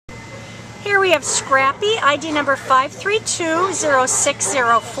Here we have Scrappy, ID number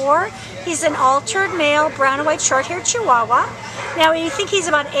 5320604. He's an altered male, brown and white short-haired Chihuahua. Now, we think he's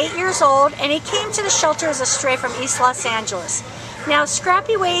about 8 years old, and he came to the shelter as a stray from East Los Angeles. Now,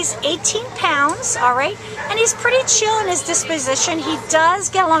 Scrappy weighs 18 pounds, all right, and he's pretty chill in his disposition. He does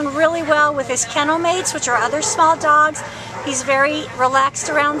get along really well with his kennel mates, which are other small dogs. He's very relaxed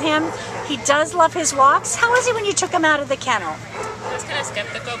around him. He does love his walks. How was he when you took him out of the kennel? I was kind of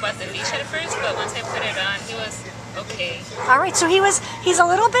skeptical about the leash at first, but once I put it on, he was okay. All right, so he's a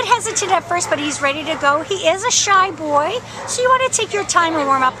little bit hesitant at first, but he's ready to go. He is a shy boy, so you want to take your time and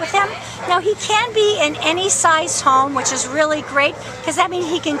warm up with him. Now, he can be in any size home, which is really great, because that means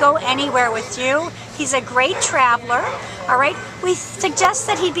he can go anywhere with you. He's a great traveler, all right? We suggest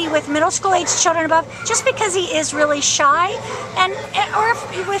that he be with middle school age children above, just because he is really shy. Or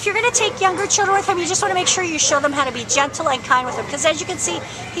if you're going to take younger children with him, you just want to make sure you show them how to be gentle and kind with him, because as you can see,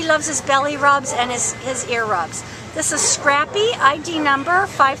 he loves his belly rubs and his ear rubs. This is Scrappy, ID number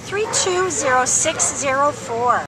 5320604.